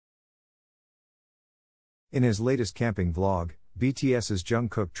In his latest camping vlog, BTS's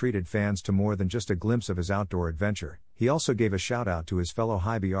Jungkook treated fans to more than just a glimpse of his outdoor adventure. He also gave a shout out to his fellow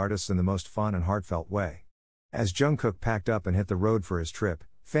HYBE artists in the most fun and heartfelt way. As Jungkook packed up and hit the road for his trip,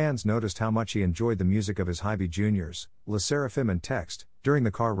 fans noticed how much he enjoyed the music of his HYBE juniors, LE SSERAFIM and Text, during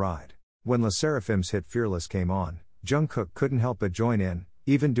the car ride. When LE SSERAFIM's hit Fearless came on, Jungkook couldn't help but join in,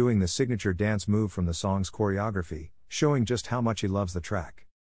 even doing the signature dance move from the song's choreography, showing just how much he loves the track.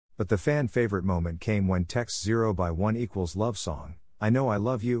 But the fan favorite moment came when Text's 0x1 = Love song, I Know I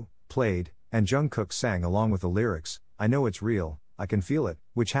Love You, played, and Jungkook sang along with the lyrics, I know it's real, I can feel it,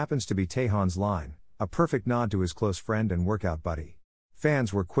 which happens to be Taehan's line, a perfect nod to his close friend and workout buddy.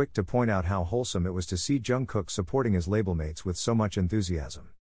 Fans were quick to point out how wholesome it was to see Jungkook supporting his label mates with so much enthusiasm.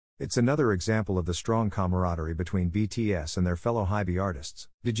 It's another example of the strong camaraderie between BTS and their fellow HYBE artists.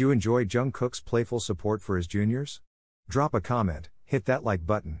 Did you enjoy Jungkook's playful support for his juniors? Drop a comment, hit that like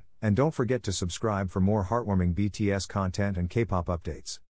button, and don't forget to subscribe for more heartwarming BTS content and K-pop updates.